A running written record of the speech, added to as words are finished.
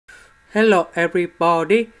Hello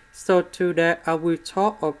everybody, so today I will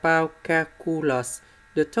talk about calculus.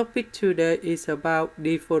 The topic today is about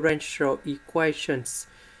differential equations.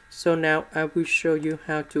 So now I will show you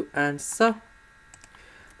how to answer.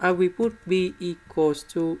 I will put B equals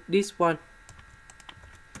to this one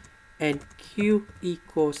and Q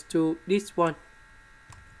equals to this one.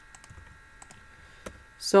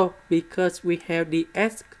 So because we have the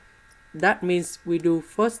S, that means we do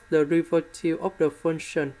first the derivative of the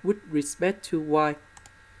function with respect to y.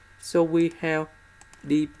 So we have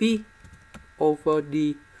dp over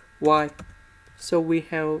dy. So we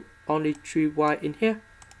have only 3y in here.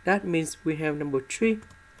 That means we have number 3.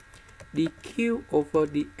 dq over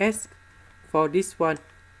ds for this one.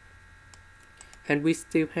 And we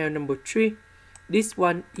still have number 3. This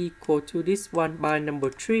one equal to this one by number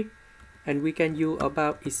 3. And we can use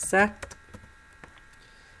about exact.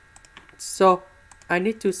 So I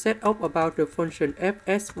need to set up about the function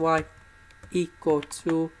fsy equal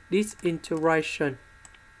to this integration.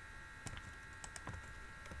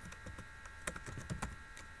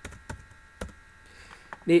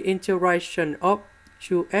 The integration of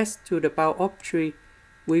 2s to the power of 3,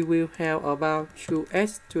 we will have about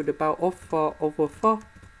 2s to the power of 4 over 4.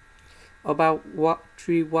 About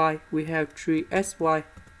 3y, we have 3sy.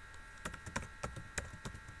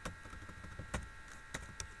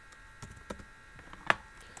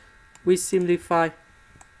 We simplify.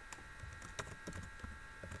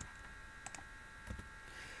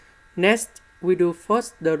 Next, we do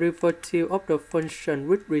first the derivative of the function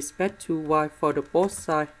with respect to y for the both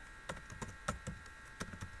sides.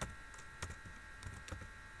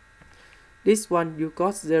 This one you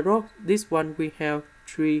got 0, this one we have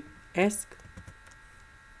 3s.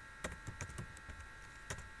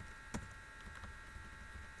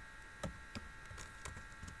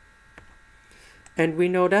 And we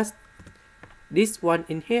know that this one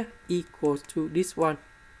in here equals to this one.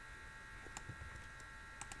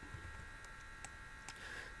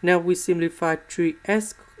 Now we simplify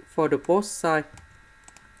 3s for the both sides.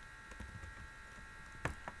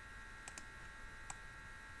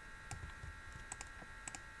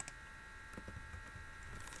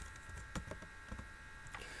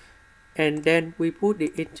 And then we put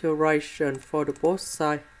the integration for the both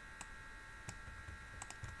sides.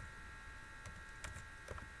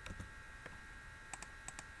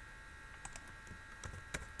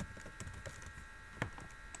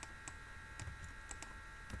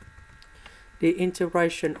 The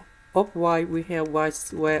integration of y, we have y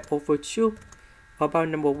squared over 2. About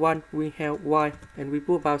number 1, we have y, and we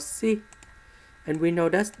put about c. And we know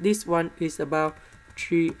that this one is about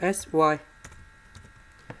 3sy.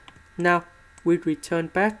 Now, we return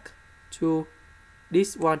back to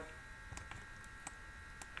this one.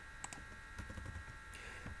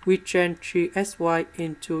 We change 3sy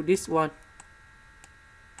into this one.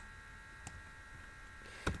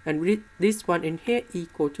 And with this one in here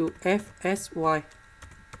equal to fsy.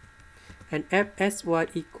 And fsy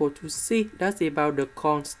equal to c. That's about the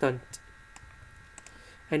constant.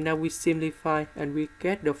 And now we simplify and we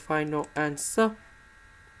get the final answer.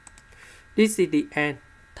 This is the end.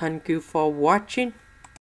 Thank you for watching.